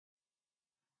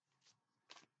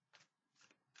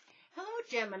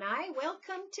Gemini.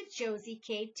 Welcome to Josie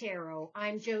K Tarot.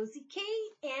 I'm Josie K,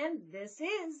 and this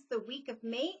is the week of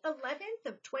May 11th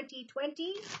of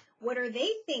 2020. What are they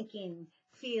thinking,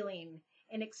 feeling,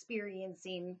 and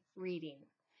experiencing reading?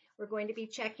 We're going to be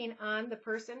checking on the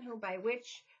person who by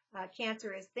which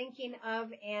Cancer is thinking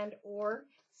of, and or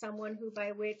someone who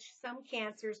by which some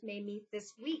Cancers may meet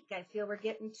this week. I feel we're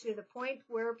getting to the point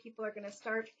where people are going to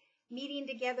start meeting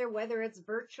together, whether it's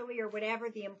virtually or whatever.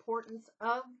 The importance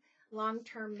of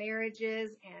long-term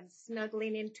marriages and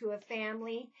snuggling into a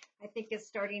family, I think, is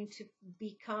starting to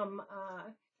become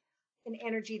an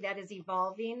energy that is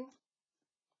evolving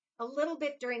a little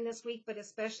bit during this week, but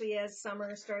especially as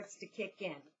summer starts to kick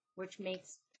in, which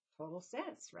makes total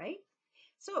sense, right?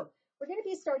 So we're going to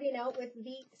be starting out with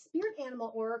the Spirit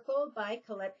Animal Oracle by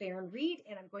Colette Baron Reed,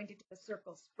 and I'm going to do a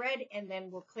circle spread, and then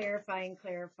we'll clarify,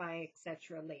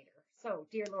 etc. later. So,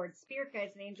 dear Lord, Spirit,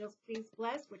 Guides, and Angels, please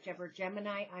bless whichever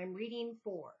Gemini I'm reading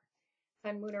for.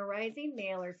 Sun, Moon, or Rising,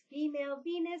 male or female,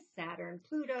 Venus, Saturn,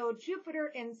 Pluto,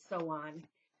 Jupiter, and so on,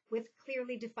 with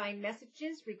clearly defined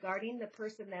messages regarding the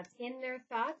person that's in their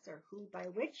thoughts or who by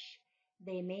which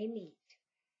they may meet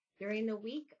during the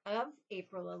week of May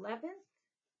 11th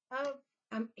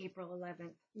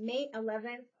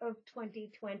of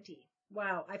 2020.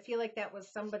 Wow, I feel like that was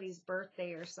somebody's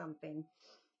birthday or something.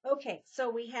 Okay, so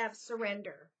we have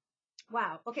surrender.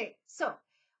 Wow. Okay, so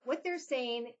what they're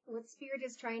saying, what Spirit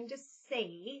is trying to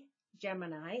say,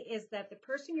 Gemini, is that the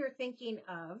person you're thinking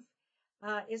of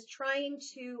is trying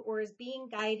to, or is being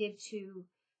guided to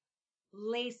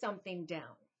lay something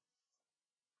down,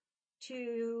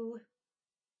 to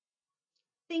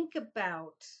think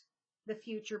about the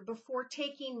future before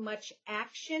taking much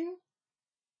action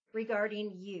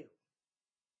regarding you.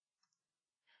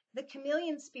 The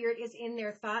chameleon spirit is in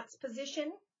their thoughts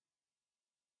position.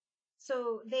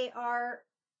 So they are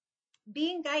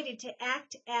being guided to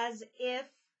act as if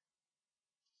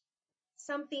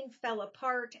something fell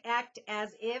apart, act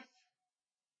as if,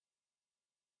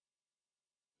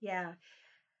 yeah.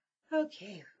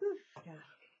 Okay. Yeah.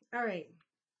 All right.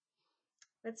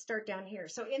 Let's start down here.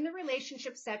 So in the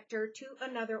relationship sector, to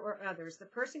another or others, the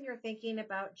person you're thinking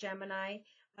about, Gemini,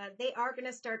 they are going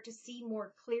to start to see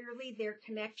more clearly their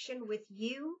connection with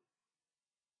you.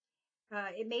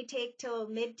 It may take till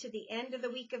mid to the end of the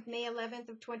week of May 11th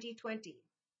of 2020.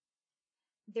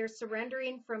 They're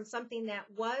surrendering from something that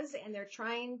was, and they're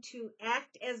trying to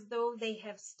act as though they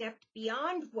have stepped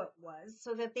beyond what was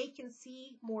so that they can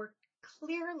see more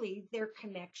clearly their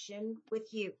connection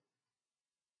with you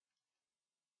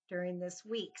during this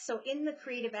week. So in the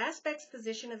creative aspects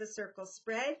position of the circle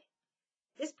spread,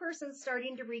 this person's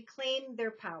starting to reclaim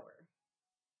their power.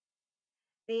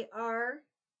 They are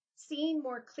seeing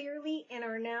more clearly and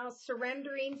are now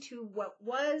surrendering to what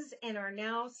was and are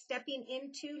now stepping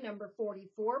into number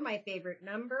 44, my favorite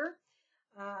number,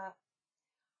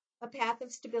 a path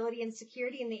of stability and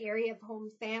security in the area of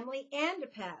home, family, and a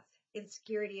path in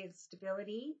security and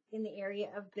stability in the area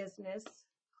of business,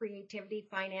 creativity,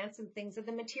 finance, and things of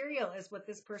the material is what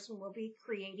this person will be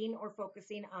creating or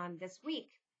focusing on this week.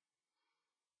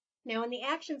 Now, in the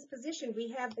actions position, we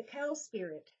have the cow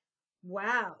spirit.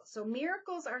 Wow. So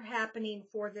miracles are happening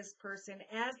for this person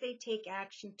as they take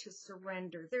action to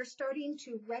surrender. They're starting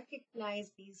to recognize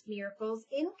these miracles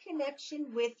in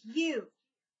connection with you.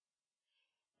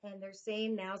 And they're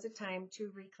saying now's the time to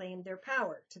reclaim their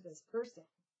power to this person.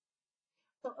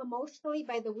 So emotionally,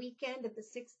 by the weekend of the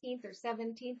 16th or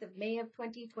 17th of May of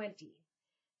 2020,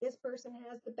 this person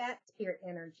has the bat spirit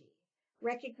energy,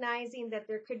 recognizing that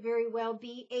there could very well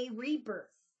be a rebirth.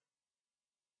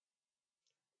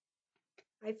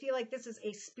 I feel like this is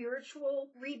a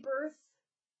spiritual rebirth,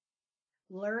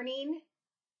 learning,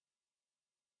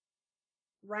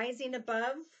 rising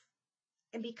above,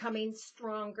 and becoming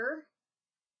stronger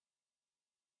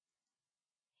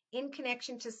in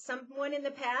connection to someone in the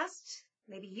past.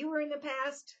 Maybe you were in the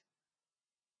past,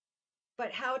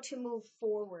 but how to move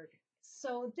forward.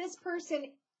 So this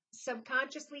person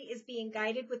subconsciously is being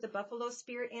guided with the buffalo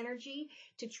spirit energy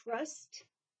to trust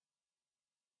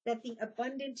that the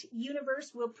abundant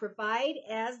universe will provide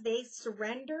as they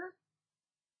surrender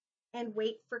and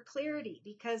wait for clarity,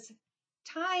 because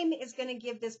time is going to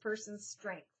give this person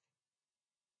strength.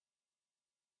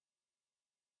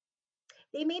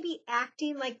 They may be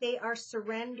acting like they are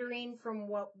surrendering from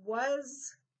what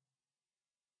was.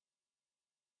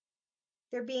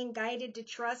 They're being guided to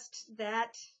trust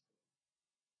that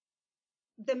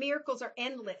the miracles are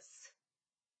endless.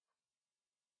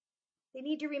 They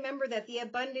need to remember that the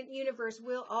abundant universe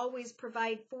will always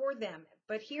provide for them.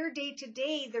 But here, day to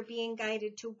day, they're being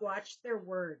guided to watch their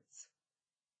words.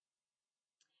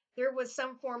 There was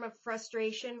some form of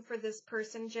frustration for this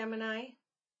person, Gemini.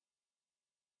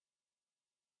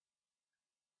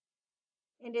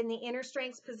 And in the inner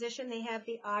strengths position, they have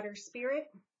the otter spirit.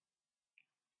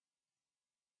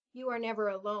 You are never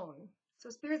alone. So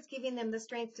Spirit's giving them the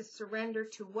strength to surrender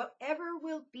to whatever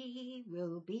will be,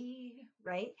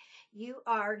 right? You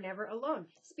are never alone.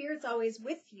 Spirit's always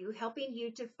with you, helping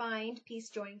you to find peace,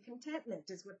 joy, and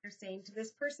contentment is what they're saying to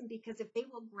this person, because if they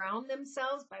will ground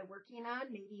themselves by working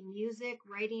on maybe music,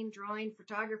 writing, drawing,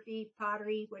 photography,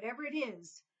 pottery, whatever it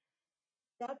is,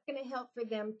 that's going to help for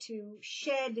them to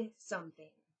shed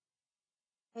something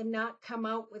and not come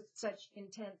out with such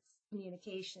intense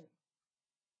communication.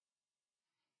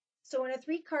 So in a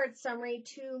 3-card summary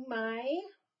to my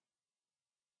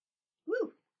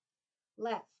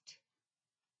left,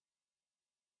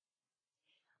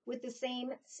 with the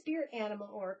same spirit animal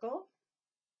oracle,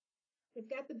 we've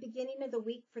got the beginning of the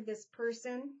week for this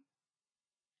person.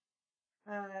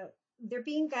 They're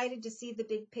being guided to see the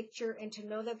big picture and to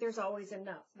know that there's always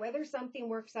enough, whether something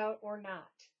works out or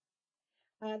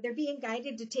not. They're being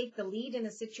guided to take the lead in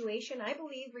a situation, I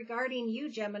believe, regarding you,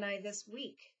 Gemini, this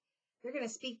week. They're going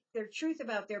to speak their truth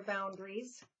about their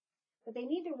boundaries, but they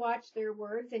need to watch their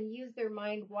words and use their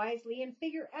mind wisely and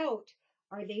figure out,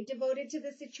 are they devoted to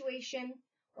the situation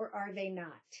or are they not?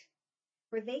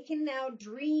 For they can now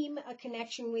dream a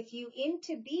connection with you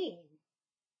into being.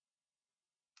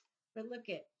 But look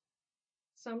at,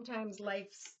 sometimes life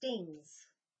stings.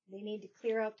 They need to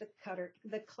clear out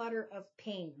the clutter of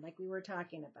pain, like we were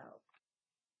talking about.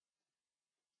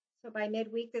 So by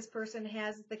midweek, this person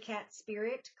has the cat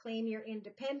spirit. Claim your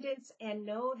independence and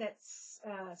know that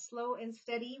slow and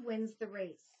steady wins the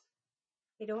race.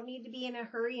 They don't need to be in a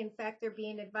hurry. In fact, they're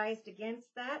being advised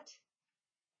against that.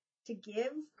 To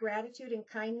give gratitude and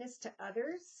kindness to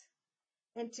others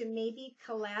and to maybe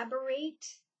collaborate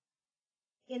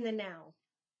in the now.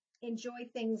 Enjoy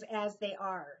things as they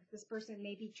are. This person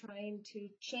may be trying to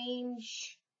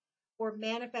change or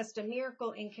manifest a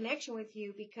miracle in connection with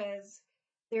you because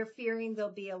they're fearing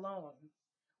they'll be alone,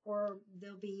 or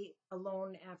they'll be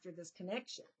alone after this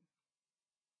connection,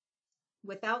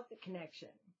 without the connection.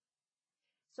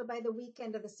 So by the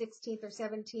weekend of the 16th or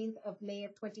 17th of May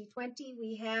of 2020,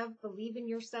 we have Believe in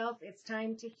Yourself. It's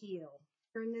time to heal.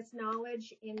 Turn this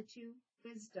knowledge into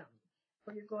wisdom,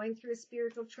 or you're going through a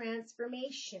spiritual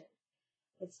transformation.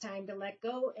 It's time to let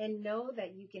go and know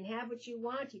that you can have what you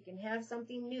want. You can have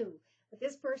something new. But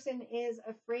this person is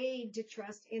afraid to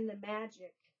trust in the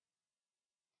magic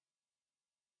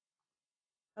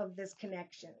of this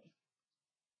connection.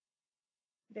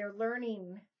 They're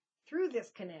learning through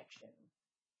this connection.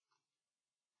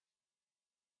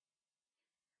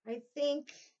 I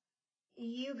think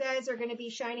you guys are going to be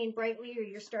shining brightly, or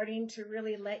you're starting to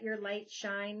really let your light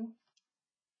shine.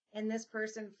 And this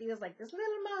person feels like this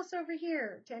little mouse over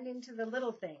here, tending to the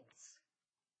little things.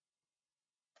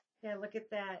 Yeah, look at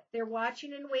that. They're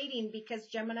watching and waiting because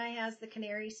Gemini has the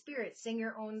canary spirit. Sing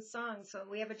your own song. So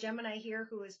we have a Gemini here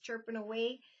who is chirping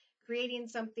away, creating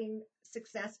something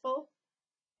successful.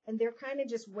 And they're kind of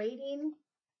just waiting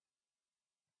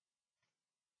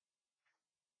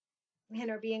and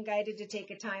are being guided to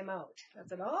take a time out. That's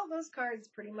what all those cards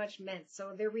pretty much meant.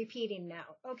 So they're repeating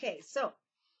now. Okay, so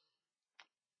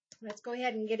let's go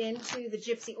ahead and get into the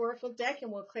Gypsy Oracle deck,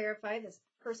 and we'll clarify this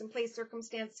person, place,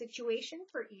 circumstance, situation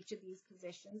for each of these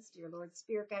positions. Dear Lord,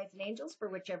 Spirit, Guides, and Angels, for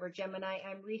whichever Gemini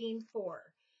I'm reading for.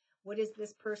 What is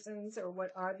this person's, or what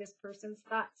are this person's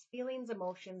thoughts, feelings,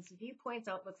 emotions, viewpoints,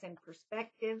 outlooks, and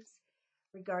perspectives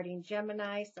regarding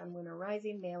Gemini, Sun, Moon, or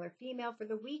Rising, male or female, for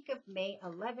the week of May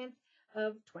 11th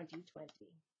of 2020.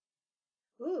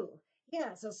 Ooh.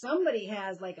 Yeah, so somebody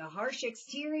has like a harsh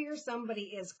exterior, somebody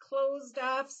is closed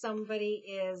off, somebody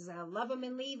is love them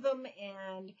and leave them,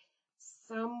 and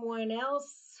someone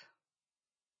else.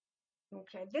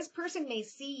 Okay, this person may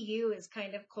see you as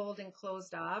kind of cold and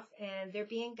closed off, and they're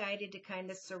being guided to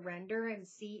kind of surrender and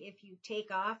see if you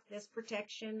take off this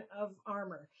protection of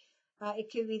armor.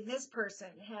 It could be this person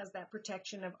has that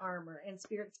protection of armor, and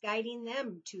Spirit's guiding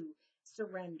them to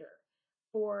surrender.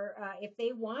 Or if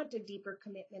they want a deeper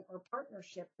commitment or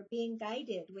partnership, they're being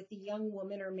guided with the young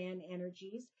woman or man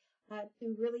energies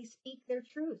to really speak their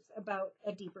truth about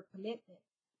a deeper commitment.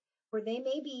 Or they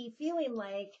may be feeling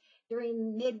like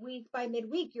during by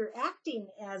midweek, you're acting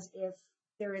as if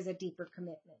there is a deeper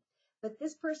commitment. But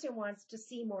this person wants to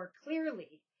see more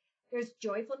clearly. There's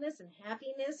joyfulness and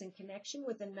happiness and connection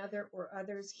with another or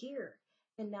others here.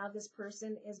 And now this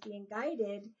person is being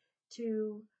guided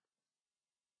to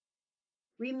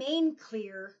remain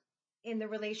clear in the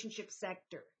relationship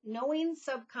sector, knowing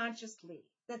subconsciously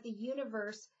that the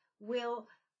universe will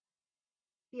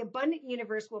The abundant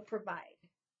universe will provide.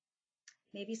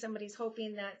 Maybe somebody's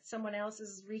hoping that someone else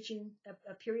is reaching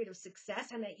a period of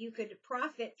success and that you could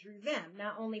profit through them,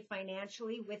 not only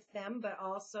financially with them, but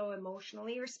also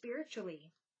emotionally or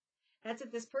spiritually. That's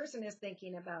what this person is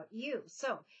thinking about you.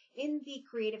 So in the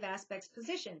creative aspects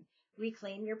position,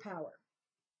 reclaim your power.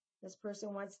 This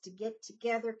person wants to get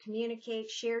together, communicate,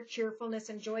 share cheerfulness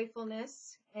and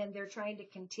joyfulness, and they're trying to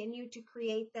continue to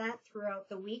create that throughout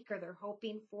the week, or they're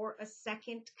hoping for a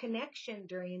second connection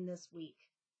during this week.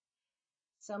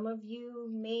 Some of you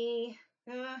may,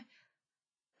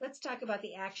 let's talk about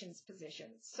the actions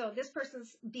positions. So this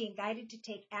person's being guided to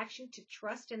take action, to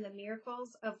trust in the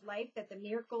miracles of life, that the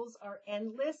miracles are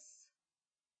endless.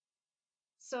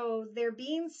 So they're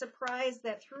being surprised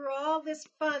that through all this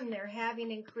fun they're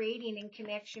having and creating in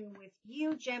connection with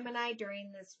you, Gemini,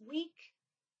 during this week,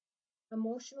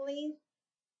 emotionally,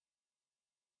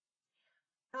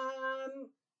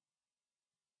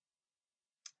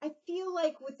 I feel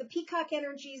like with the peacock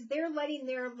energies, they're letting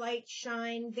their light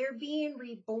shine. They're being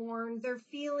reborn. They're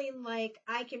feeling like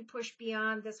I can push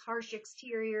beyond this harsh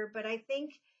exterior. But I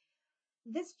think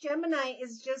this Gemini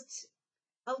is just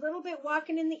a little bit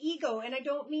walking in the ego. And I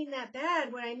don't mean that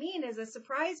bad. What I mean is a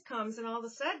surprise comes and all of a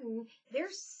sudden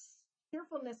there's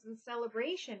cheerfulness and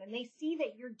celebration. And they see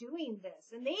that you're doing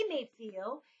this. And they may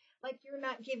feel like you're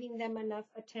not giving them enough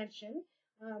attention.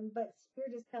 But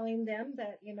Spirit is telling them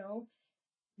that,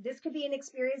 this could be an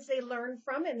experience they learn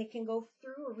from, and they can go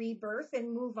through a rebirth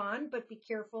and move on, but be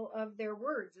careful of their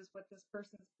words is what this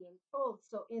person's being told.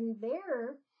 So in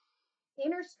their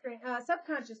inner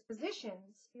subconscious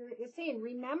positions, Spirit is saying,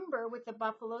 remember with the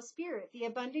buffalo spirit, the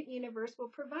abundant universe will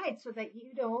provide, so that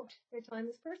you don't, they're telling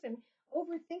this person,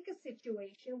 overthink a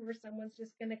situation where someone's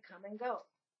just going to come and go.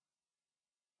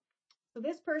 So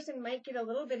this person might get a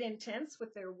little bit intense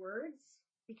with their words,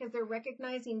 because they're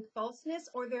recognizing falseness,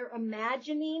 or they're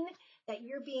imagining that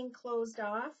you're being closed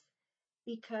off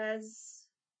because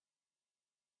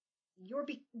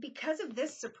because of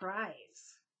this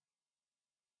surprise.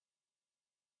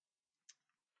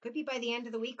 Could be by the end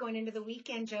of the week, going into the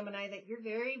weekend, Gemini, that you're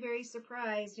very, very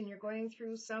surprised and you're going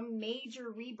through some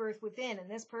major rebirth within,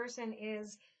 and this person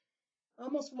is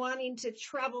almost wanting to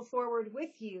travel forward with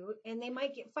you, and they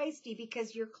might get feisty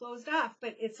because you're closed off.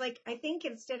 But it's like, I think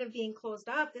instead of being closed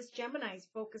off, this Gemini is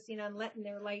focusing on letting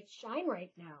their light shine right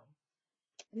now.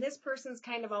 And this person's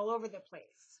kind of all over the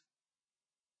place.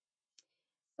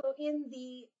 So in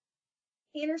the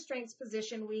inner strengths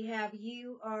position, we have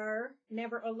you are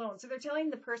never alone. So they're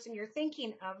telling the person you're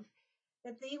thinking of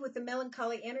that they, with the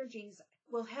melancholy energies,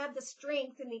 will have the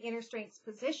strength in the inner strengths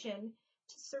position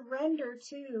to surrender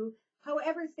to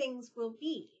however things will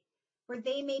be, for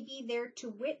they may be there to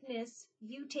witness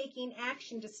you taking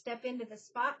action to step into the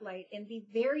spotlight and be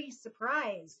very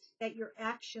surprised that your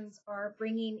actions are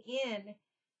bringing in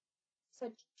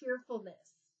such cheerfulness,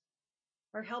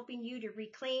 are helping you to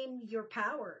reclaim your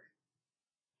power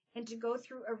and to go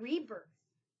through a rebirth,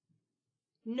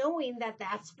 knowing that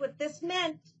that's what this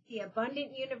meant. The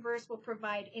abundant universe will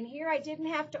provide. And here I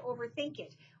didn't have to overthink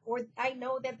it, or I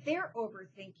know that they're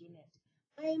overthinking it.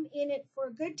 I'm in it for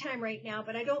a good time right now,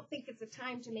 but I don't think it's a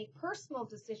time to make personal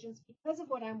decisions because of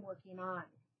what I'm working on.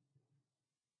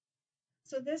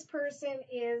 So this person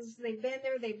they've been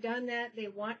there, they've done that, they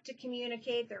want to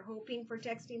communicate, they're hoping for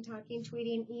texting, talking,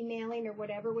 tweeting, emailing, or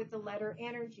whatever with the letter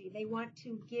energy. They want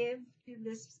to give to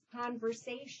this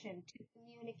conversation, to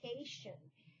communication.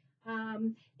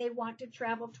 They want to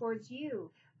travel towards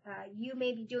you. You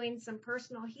may be doing some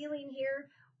personal healing here,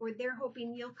 or they're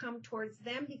hoping you'll come towards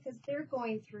them because they're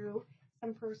going through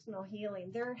some personal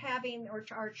healing. They're having or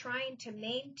are trying to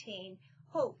maintain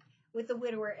hope with the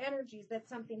widower energies that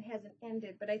something hasn't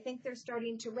ended. But I think they're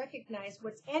starting to recognize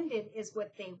what's ended is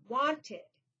what they wanted,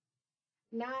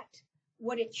 not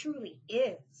what it truly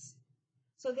is.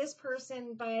 So this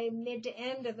person, by mid to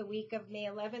end of the week of May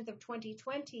 11th of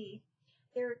 2020,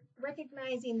 they're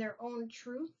recognizing their own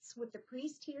truths with the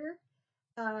priest here.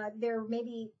 They're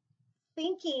maybe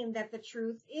thinking that the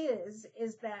truth is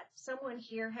that someone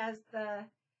here has the,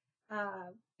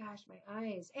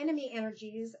 enemy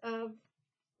energies of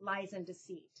lies and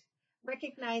deceit.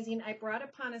 Recognizing I brought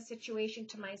upon a situation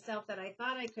to myself that I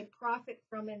thought I could profit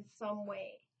from in some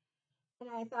way. And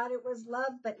I thought it was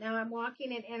love, but now I'm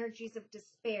walking in energies of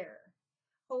despair,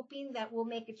 hoping that we'll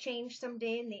make a change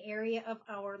someday in the area of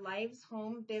our lives,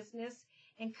 home, business,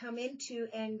 and come into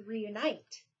and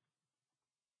reunite.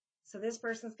 So this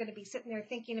person's going to be sitting there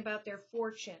thinking about their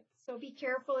fortune. So be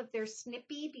careful if they're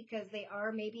snippy, because they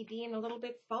are maybe being a little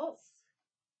bit false.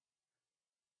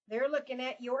 They're looking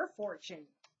at your fortune,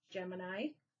 Gemini,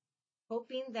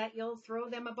 hoping that you'll throw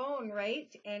them a bone,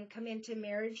 right? And come into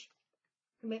marriage,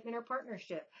 commitment, or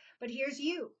partnership. But here's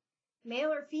you,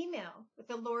 male or female, with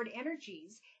the Lord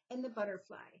energies and the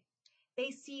butterfly.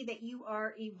 They see that you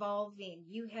are evolving.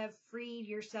 You have freed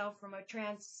yourself from a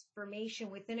transformation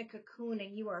within a cocoon,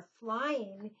 and you are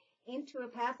flying into a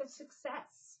path of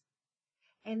success.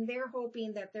 And they're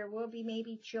hoping that there will be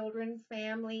maybe children,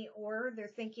 family, or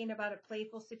they're thinking about a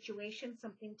playful situation,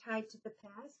 something tied to the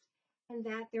past, and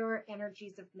that there are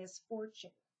energies of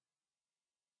misfortune.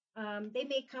 They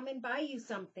may come and buy you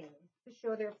something to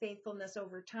show their faithfulness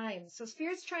over time. So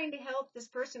Spirit's trying to help this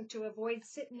person to avoid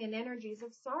sitting in energies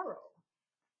of sorrow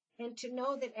and to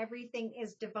know that everything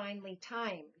is divinely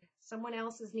timed. Someone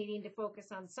else is needing to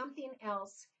focus on something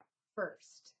else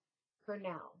first for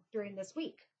now during this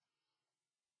week.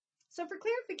 So for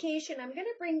clarification, I'm going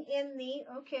to bring in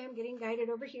I'm getting guided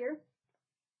over here,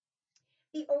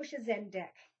 the Osha Zen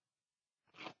deck,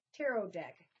 tarot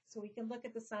deck. So we can look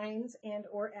at the signs and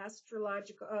or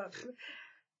astrological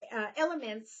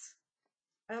elements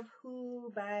of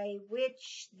who, by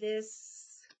which this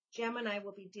Gemini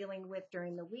will be dealing with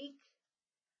during the week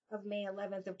of May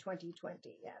 11th of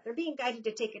 2020. Yeah, they're being guided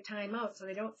to take a time out so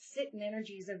they don't sit in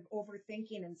energies of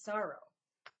overthinking and sorrow.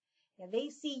 Yeah, they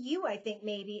see you, I think,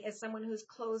 maybe as someone who's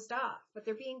closed off, but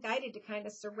they're being guided to kind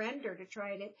of surrender,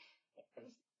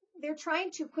 they're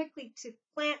trying to quickly to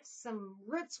plant some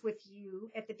roots with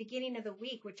you at the beginning of the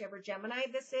week, whichever Gemini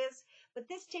this is. But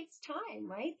this takes time,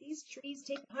 right? These trees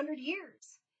take 100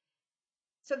 years.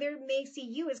 So they may see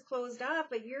you as closed off,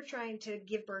 but you're trying to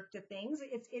give birth to things.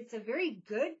 It's a very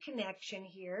good connection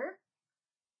here.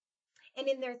 And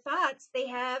in their thoughts, they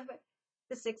have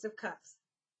the Six of Cups.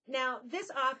 Now, this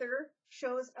author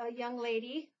shows a young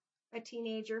lady, a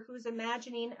teenager, who's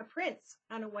imagining a prince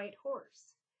on a white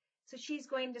horse. So she's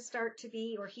going to start to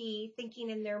be, or he, thinking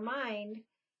in their mind,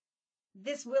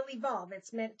 this will evolve.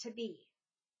 It's meant to be.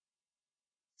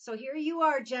 So here you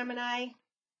are, Gemini,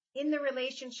 in the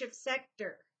relationship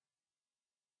sector.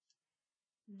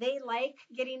 They like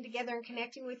getting together and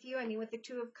connecting with you. I mean, with the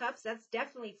Two of Cups, that's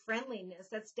definitely friendliness.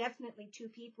 That's definitely two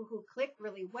people who click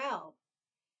really well.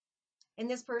 And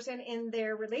this person in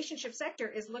their relationship sector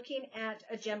is looking at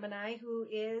a Gemini who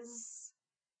is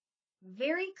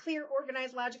very clear,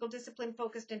 organized, logical, disciplined,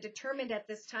 focused, and determined at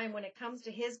this time when it comes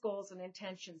to his goals and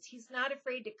intentions. He's not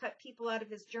afraid to cut people out of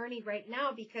his journey right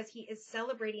now because he is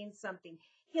celebrating something.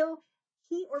 He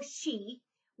or she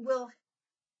will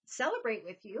celebrate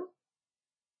with you,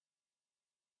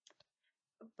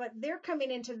 but they're coming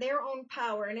into their own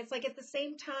power. And it's like at the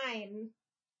same time,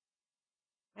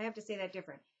 I have to say that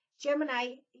different.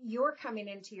 Gemini, you're coming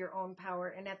into your own power,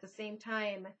 and at the same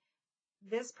time,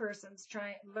 this person's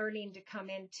learning to come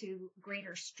into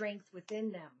greater strength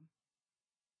within them.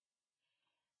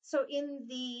 So in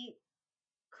the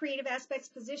creative aspects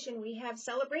position, we have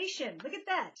celebration. Look at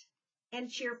that. And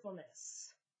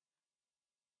cheerfulness.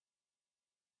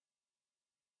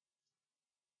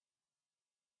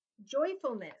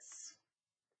 Joyfulness.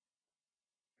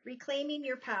 Reclaiming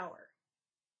your power.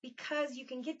 Because you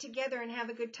can get together and have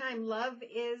a good time. Love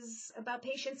is about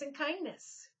patience and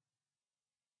kindness.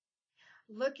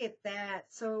 Look at that.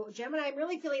 So Gemini, I'm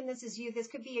really feeling this is you. This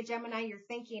could be a Gemini you're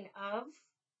thinking of.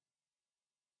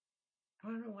 I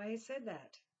don't know why I said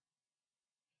that.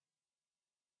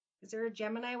 Is there a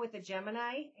Gemini with a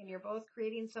Gemini and you're both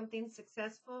creating something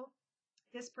successful?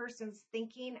 This person's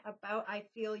thinking about, I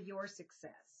feel, your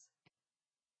success.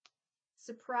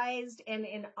 Surprised and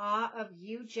in awe of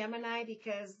you, Gemini,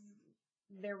 because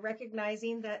they're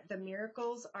recognizing that the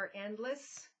miracles are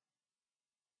endless.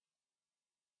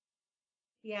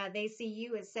 Yeah, they see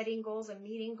you as setting goals and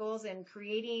meeting goals and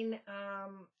creating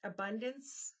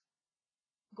abundance,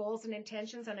 goals and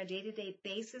intentions on a day-to-day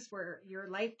basis where your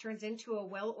life turns into a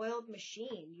well-oiled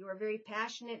machine. You are very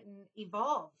passionate and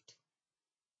evolved.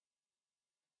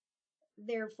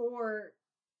 Therefore,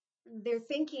 they're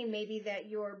thinking maybe that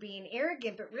you're being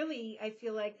arrogant, but really, I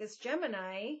feel like this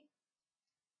Gemini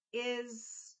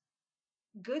is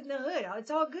good in the hood.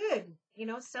 It's all good. You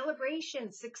know,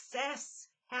 celebration, success,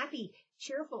 happy,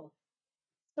 cheerful.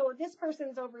 So this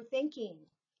person's overthinking,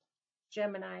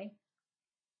 Gemini.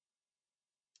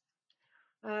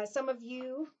 Some of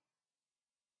you,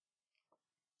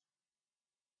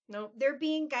 no, they're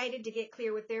being guided to get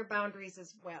clear with their boundaries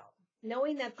as well,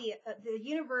 knowing that the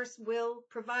universe will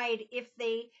provide if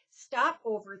they stop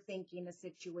overthinking a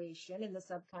situation in the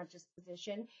subconscious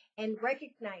position and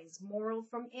recognize moral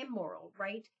from immoral,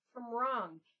 right from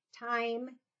wrong. Time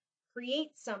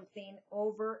creates something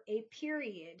over a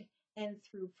period and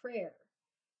through prayer.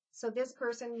 So this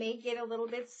person may get a little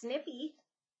bit snippy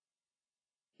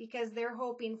because they're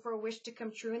hoping for a wish to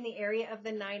come true in the area of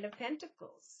the Nine of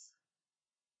Pentacles.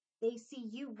 They see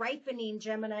you ripening,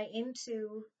 Gemini,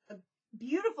 into a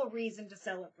beautiful reason to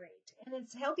celebrate. And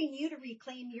it's helping you to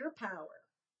reclaim your power.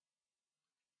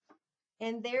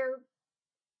 And they're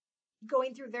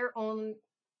going through their own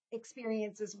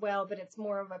experience as well, but it's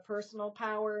more of a personal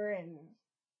power, and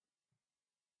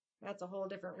that's a whole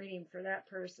different reading for that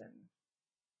person.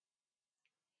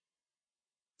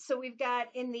 So we've got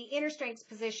in the inner strength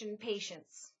position,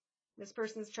 patience. This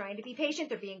person's trying to be patient.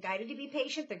 They're being guided to be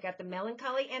patient. They've got the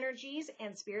melancholy energies,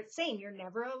 and Spirit saying you're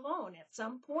never alone. At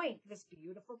some point, this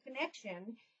beautiful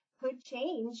connection could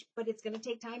change, but it's going to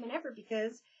take time and effort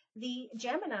because the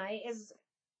Gemini is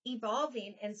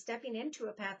evolving and stepping into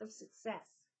a path of success.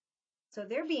 So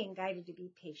they're being guided to be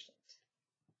patient.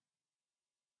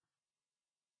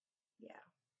 Yeah.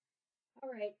 All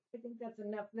right. I think that's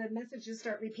enough. The messages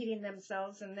start repeating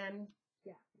themselves, and then,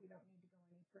 yeah, we don't need to go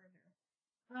any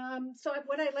further. So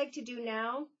what I'd like to do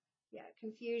now,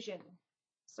 confusion,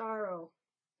 sorrow.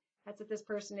 That's what this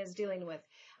person is dealing with.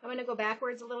 I'm going to go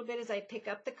backwards a little bit as I pick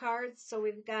up the cards. So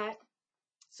we've got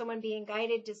someone being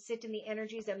guided to sit in the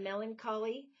energies of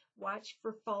melancholy. Watch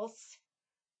for false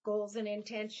goals and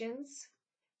intentions.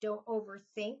 Don't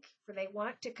overthink, for they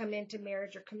want to come into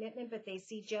marriage or commitment, but they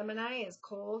see Gemini as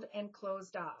cold and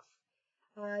closed off.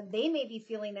 They may be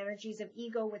feeling energies of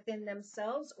ego within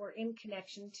themselves or in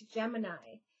connection to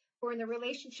Gemini. Or in the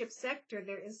relationship sector,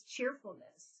 there is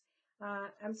cheerfulness.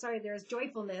 There is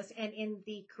joyfulness. And in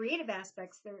the creative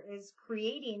aspects, there is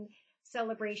creating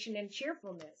celebration and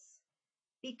cheerfulness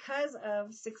because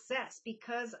of success,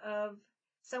 because of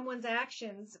someone's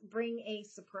actions bring a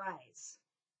surprise.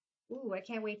 Ooh, I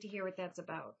can't wait to hear what that's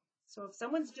about. So if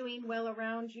someone's doing well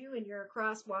around you and you're a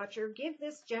cross watcher, give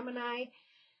this Gemini,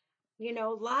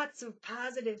 lots of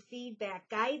positive feedback.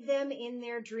 Guide them in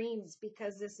their dreams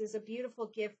because this is a beautiful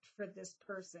gift for this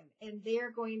person. And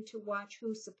they're going to watch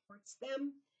who supports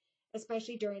them,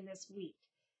 especially during this week.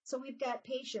 So we've got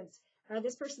patience.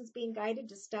 This person's being guided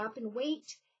to stop and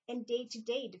wait and day to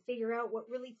day to figure out what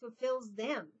really fulfills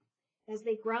them as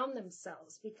they ground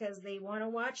themselves because they want to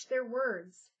watch their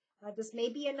words. This may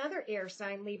be another air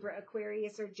sign, Libra,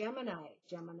 Aquarius, or Gemini.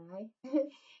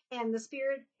 And the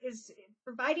Spirit is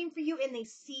providing for you, and they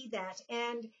see that,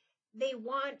 and they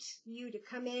want you to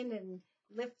come in and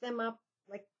lift them up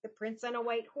like the prince on a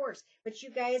white horse. But you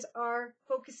guys are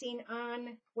focusing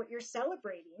on what you're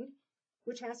celebrating,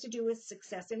 which has to do with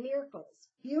success and miracles.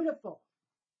 Beautiful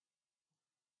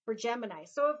for Gemini.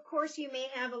 So, of course, you may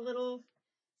have a little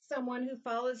someone who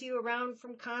follows you around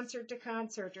from concert to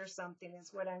concert or something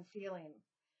is what I'm feeling.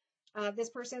 This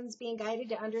person's being guided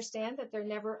to understand that they're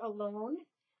never alone,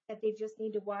 that they just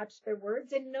need to watch their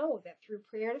words and know that through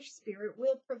prayer, Spirit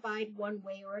will provide one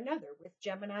way or another, with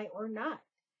Gemini or not,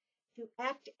 to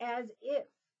act as if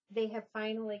they have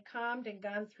finally calmed and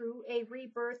gone through a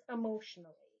rebirth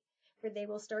emotionally, where they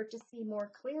will start to see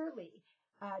more clearly.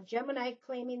 Gemini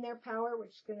claiming their power,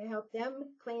 which is going to help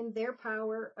them claim their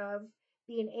power of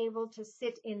being able to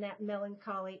sit in that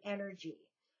melancholy energy.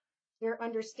 They're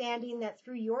understanding that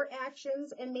through your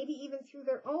actions and maybe even through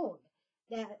their own,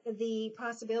 that the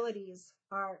possibilities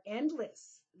are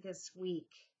endless this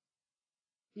week.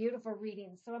 Beautiful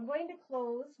reading. So I'm going to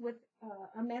close with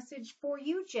a message for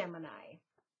you, Gemini.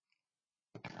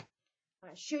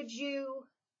 Should you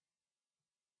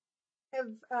have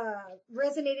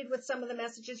resonated with some of the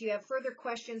messages, you have further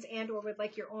questions and or would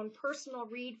like your own personal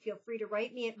read, feel free to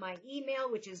write me at my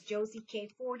email, which is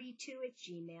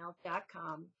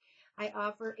josiek42@gmail.com. I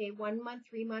offer a 1 month,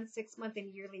 3 month, 6 month,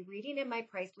 and yearly reading, and my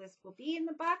price list will be in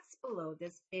the box below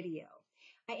this video.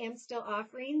 I am still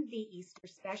offering the Easter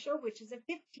special, which is a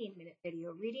 15-minute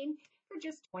video reading for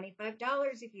just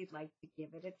 $25 if you'd like to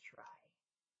give it a try.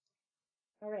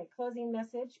 All right, closing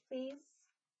message, please,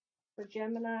 for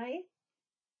Gemini,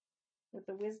 with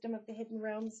the Wisdom of the Hidden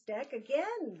Realms deck,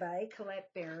 again by Colette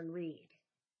Baron Reed.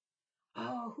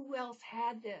 Oh, who else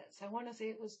had this? I want to say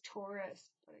it was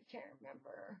Taurus, but I can't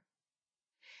remember.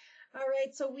 All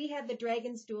right, so we had the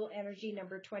Dragon's Dual Energy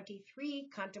number 23,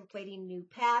 contemplating new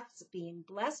paths, being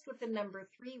blessed with the number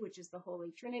 3, which is the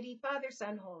Holy Trinity, Father,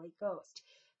 Son, Holy Ghost.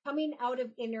 Coming out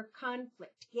of inner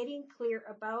conflict, getting clear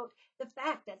about the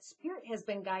fact that Spirit has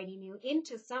been guiding you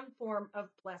into some form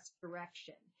of blessed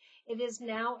direction. It is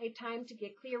now a time to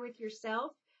get clear with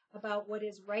yourself about what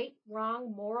is right,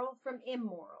 wrong, moral from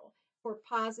immoral. For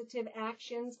positive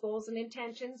actions, goals, and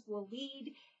intentions will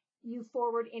lead you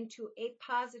forward into a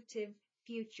positive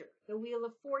future. The Wheel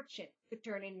of Fortune could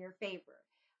turn in your favor.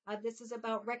 This is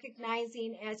about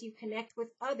recognizing as you connect with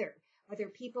other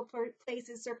people,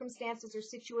 places, circumstances, or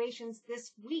situations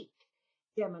this week,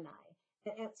 Gemini.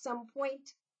 That at some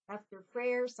point, after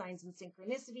prayer, signs, and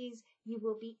synchronicities, you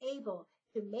will be able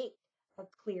to make a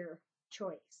clear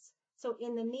choice. So,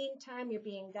 in the meantime, you're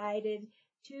being guided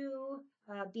to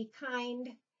be kind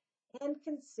and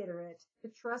considerate, to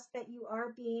trust that you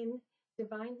are being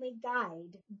divinely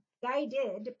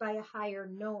guided by a higher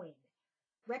knowing,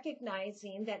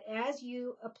 recognizing that as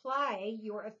you apply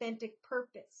your authentic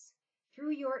purpose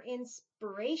through your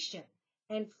inspiration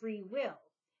and free will,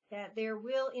 that there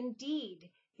will indeed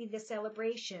be the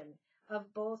celebration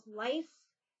of both life,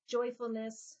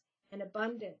 joyfulness, and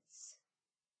abundance.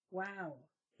 Wow,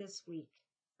 this week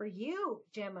for you,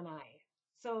 Gemini.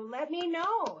 So let me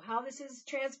know how this is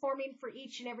transforming for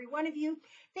each and every one of you.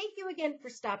 Thank you again for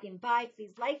stopping by.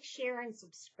 Please like, share, and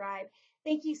subscribe.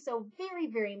 Thank you so very,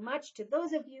 very much to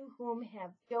those of you whom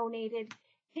have donated.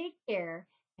 Take care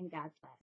and God bless.